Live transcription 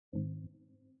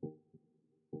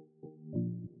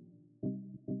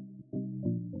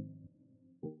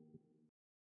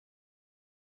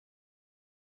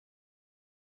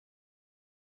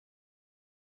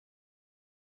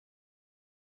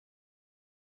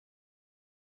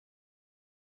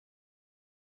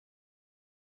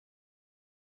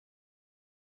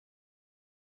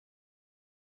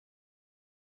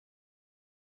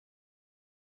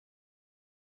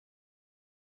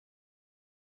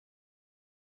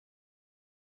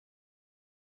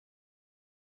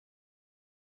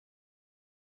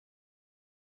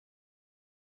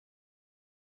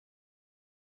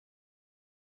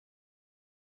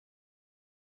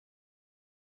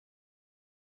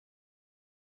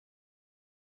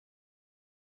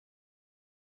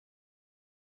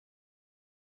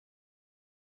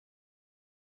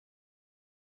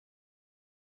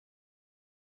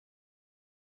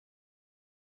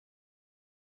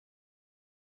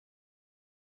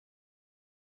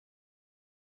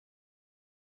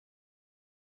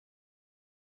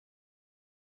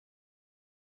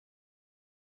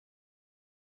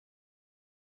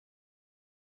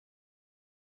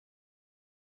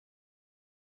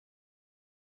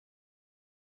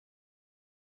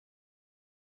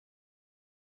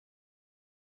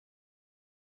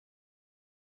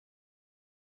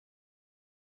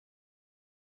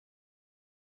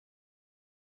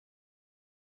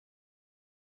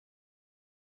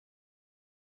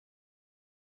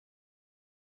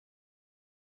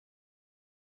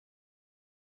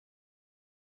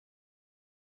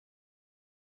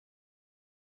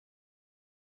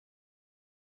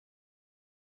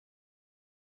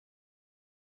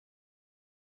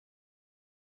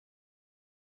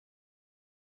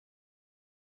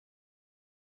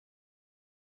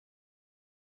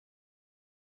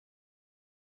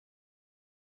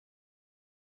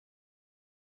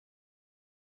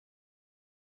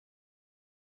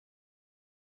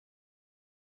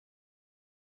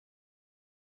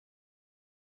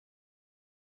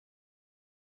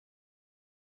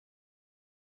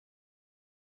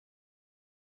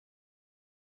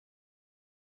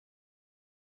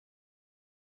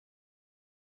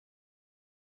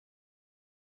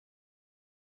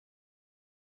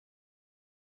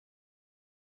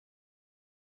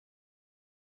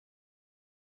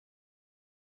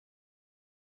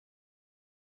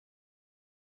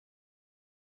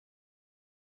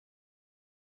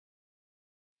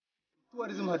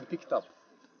Tourism had picked up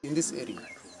in this area.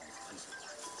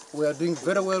 We are doing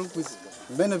very well with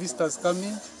many visitors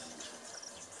coming to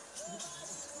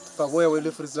Kabwoya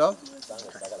Wildlife Reserve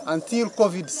until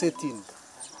COVID set in.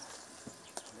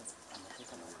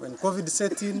 When COVID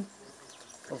set in,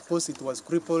 of course, it was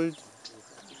crippled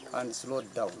and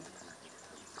slowed down.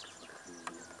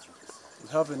 We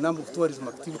have a number of tourism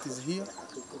activities here.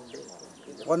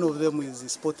 One of them is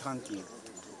sport hunting.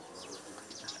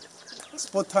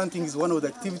 Sport hunting is one of the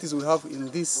activities we have in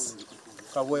this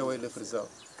Kabwoya Wildlife Reserve.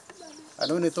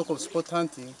 And when I talk of sport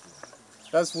hunting,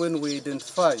 that's when we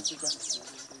identify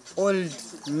old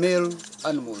male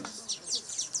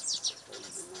animals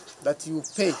that you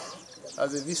pay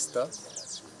as a visitor,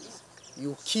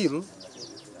 you kill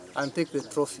and take the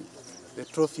trophy. The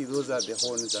trophy, those are the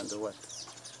horns and the what.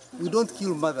 We don't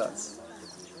kill mothers.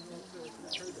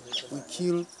 We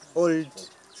kill old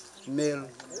male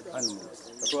animals.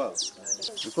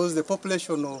 Because the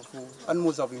population of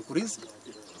animals have increased,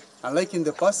 unlike in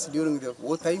the past during the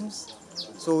war times,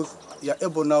 so they are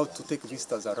able now to take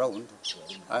visitors around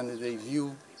and they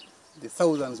view the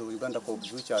thousands of Uganda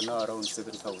cobs, which are now around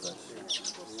 7,000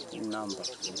 in number.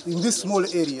 In this small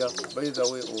area, by the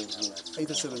way, of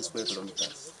 87 square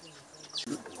kilometers.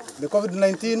 The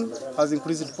COVID-19 has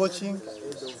increased poaching,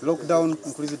 lockdown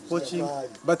increased poaching,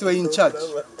 but we are in charge.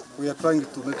 We are trying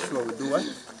to make sure we do what?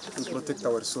 We protect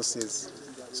our resources.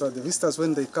 So the visitors,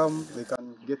 when they come, they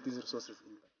can get these resources.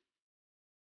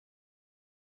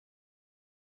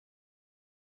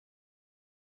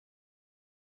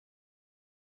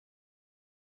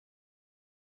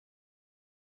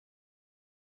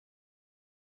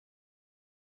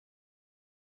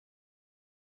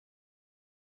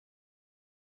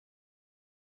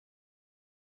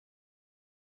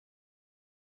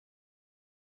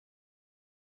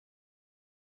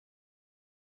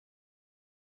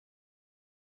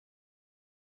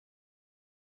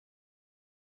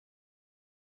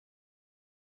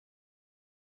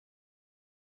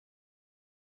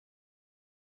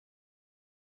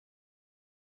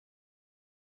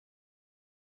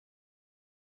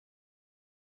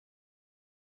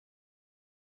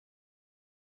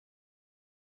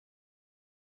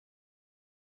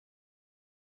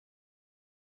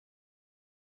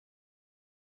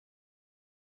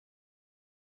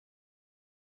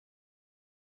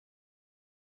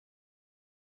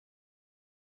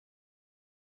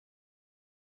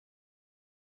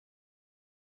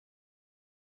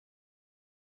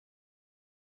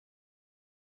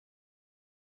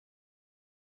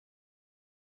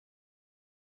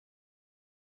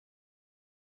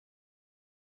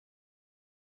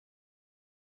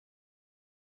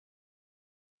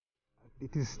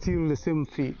 It is still the same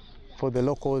fee for the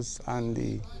locals and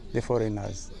the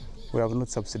foreigners. We have not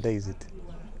subsidized it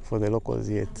for the locals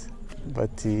yet, but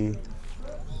we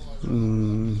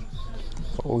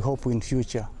hope in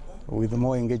future with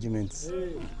more engagements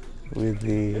with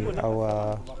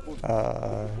our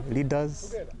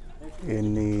leaders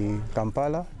in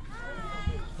Kampala,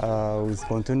 with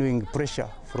continuing pressure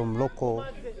from local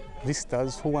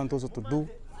visitors who want also to do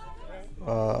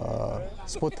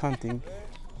sport hunting,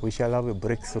 we shall have a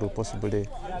breakthrough possibly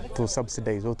to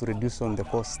subsidize or to reduce on the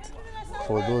cost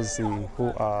for those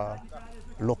who are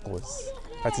locals.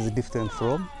 That is different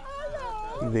from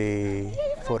the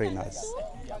foreigners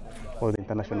or the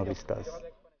international visitors.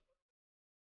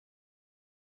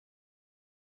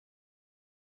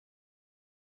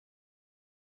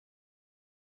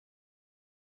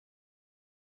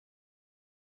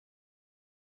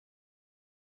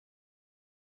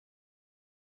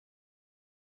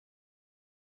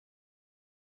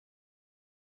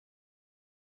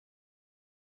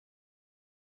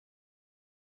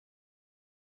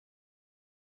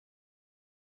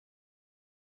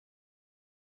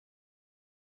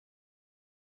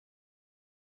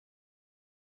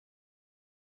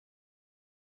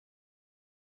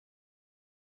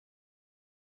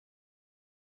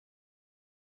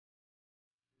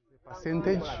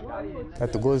 Percentage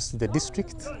that goes to the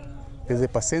district, there's a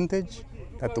percentage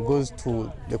that goes to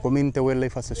the Community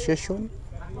Wildlife Association.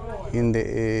 In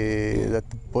the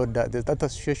that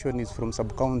association is from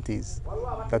sub-counties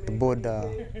that border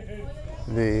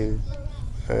the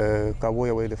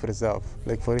Kabwoya Wildlife Reserve.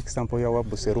 Like for example, we have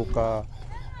Buseruka,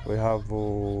 we have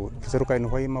Buseruka in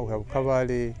Hoima, we have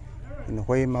Kavale in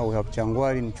Hoima, we have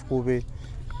Changwari in Chukube.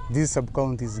 These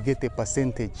sub-counties get a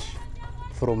percentage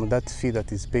from that fee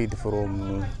that is paid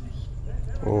from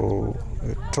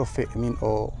trophy,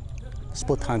 or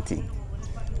sport hunting.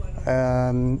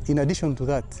 In addition to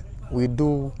that, we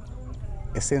do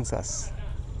a census.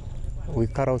 We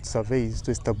carry out surveys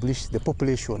to establish the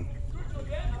population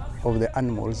of the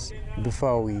animals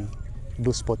before we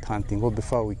do spot hunting or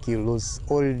before we kill those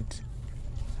old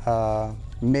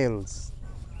males.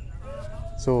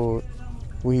 So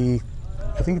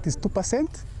I think it is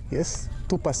 2%, yes,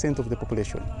 2% of the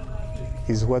population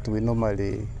is what we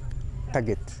normally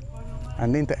target.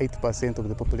 And 98% of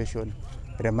the population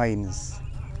remains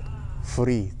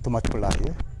free to multiply.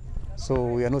 Yeah? So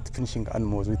we are not finishing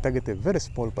animals. We target a very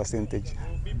small percentage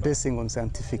basing on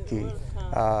scientific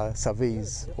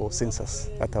surveys or census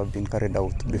that have been carried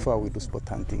out before we do spot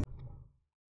hunting.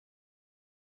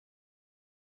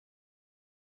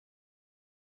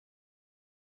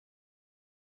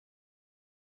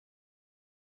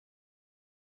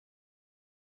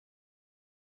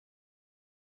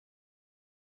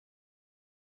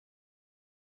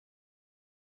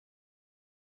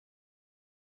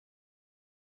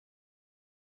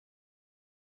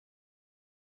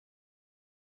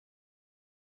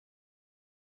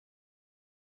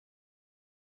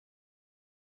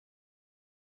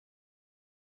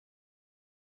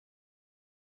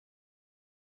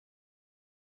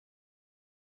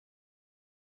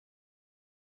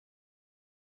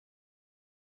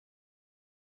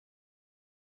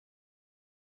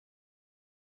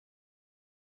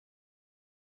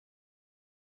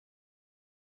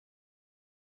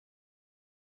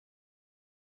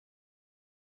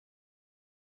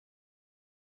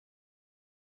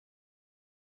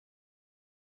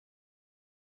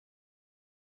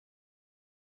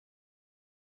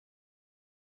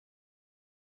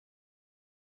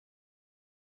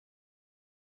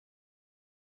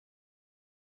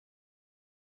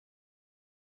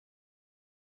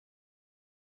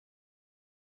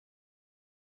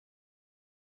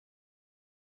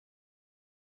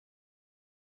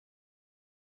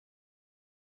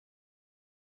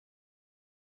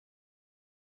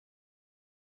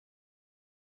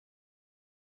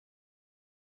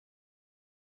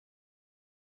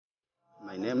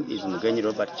 My name is Mugenyi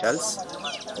Robert Charles,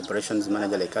 Operations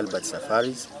Manager like Albert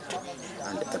Safaris,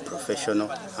 and a professional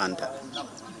hunter.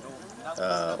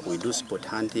 We do spot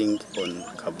hunting on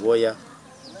Kabwoya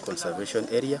conservation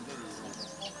area.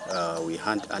 We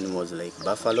hunt animals like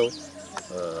buffalo,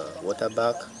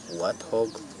 waterbuck,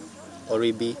 warthog,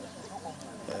 oribi,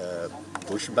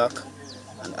 bushbuck,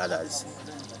 and others.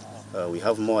 We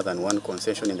have more than one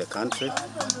concession in the country.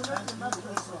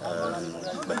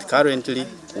 But currently,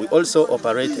 we also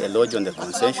operate a lodge on the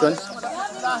concession.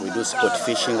 We do sport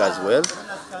fishing as well.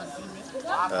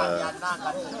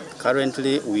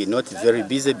 Currently, we're not very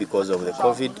busy because of the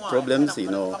COVID problems.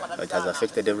 You know, it has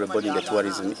affected everybody in the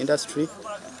tourism industry.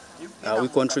 We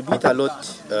contribute a lot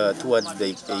towards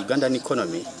the Ugandan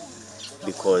economy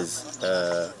because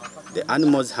the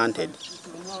animals hunted,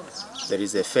 there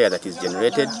is a fare that is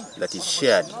generated that is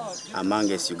shared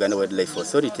amongst Uganda Wildlife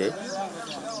Authority,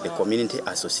 the community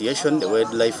association, the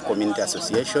Wildlife Community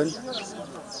Association,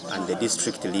 and the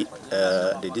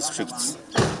districts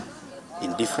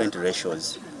in different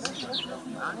ratios.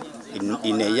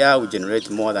 In a year, we generate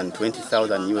more than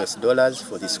 $20,000 US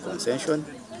for this concession.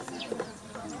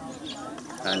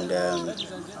 And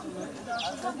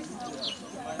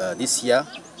this year,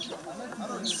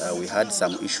 we had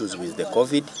some issues with the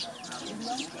COVID,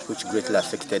 which greatly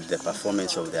affected the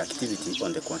performance of the activity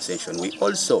on the concession. We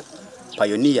also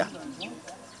pioneer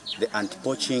the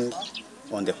anti-poaching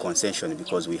on the concession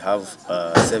because we have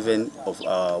 7 of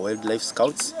our wildlife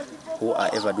scouts who are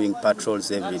ever doing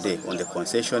patrols every day on the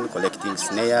concession, collecting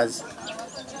snares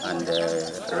and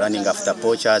running after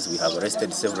poachers. We have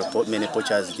arrested many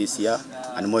poachers this year,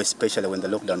 and more especially when the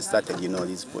lockdown started. You know,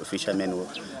 these fishermen,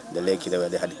 the lake,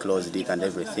 they had closed it and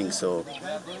everything, so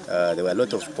there were a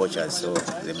lot of poachers. So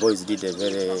the boys did a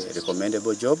very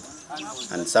recommendable job,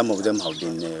 and some of them have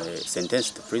been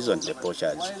sentenced to prison, the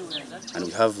poachers. And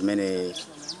we have many,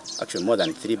 actually more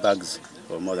than 3 bags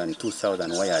or more than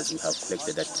 2,000 wires we have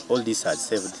collected. That all this has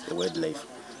saved the wildlife.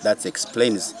 That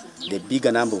explains the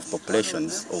bigger number of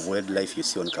populations of wildlife you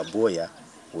see on Kabwoya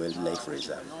Wildlife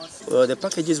Reserve. Well, the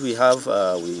packages we have,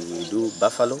 we do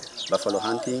buffalo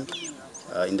hunting.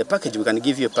 In the package, we can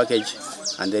give you a package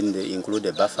and then they include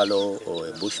a buffalo or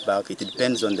a bushbuck. It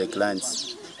depends on the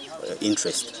client's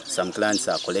interest. Some clients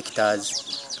are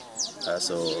collectors,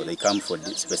 so they come for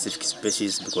specific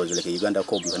species because like a Uganda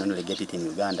kobe, you can only get it in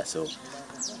Uganda. So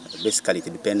basically, it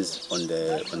depends on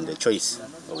the choice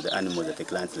of the animal that the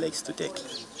client likes to take.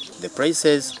 The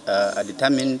prices are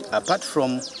determined, apart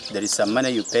from there is some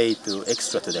money you pay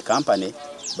extra to the company,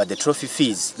 but the trophy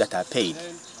fees that are paid,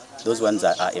 those ones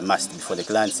are a must before the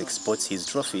client exports his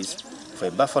trophies. For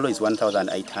a buffalo is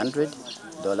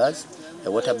 $1,800. A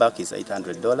waterbuck is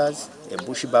 $800, a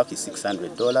bushbuck is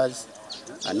 $600,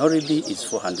 an oribi is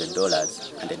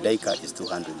 $400, and a duiker is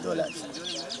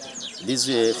 $200. These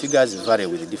figures vary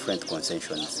with different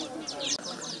concessions.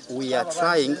 We are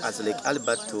trying as Lake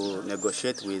Albert to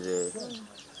negotiate with the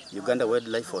Uganda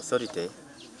Wildlife Authority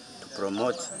to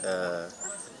promote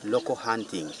local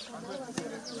hunting,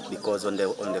 because on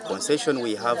the concession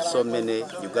we have so many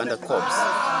Uganda cobs,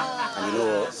 and you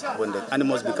know, when the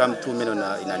animals become too many in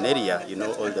an area, you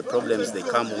know, all the problems they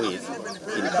come with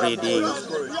in breeding,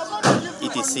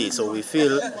 etc. So we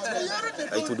feel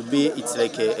it's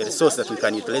like a resource that we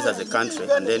can utilize as a country,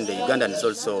 and then the Ugandans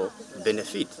also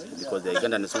benefit, because the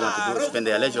Ugandans want to spend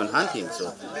their leisure on hunting.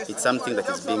 So it's something that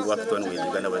is being worked on with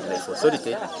Uganda Wildlife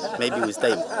Authority. Maybe with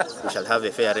time we shall have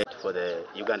a fair rate for the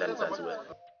Ugandans as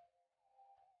well.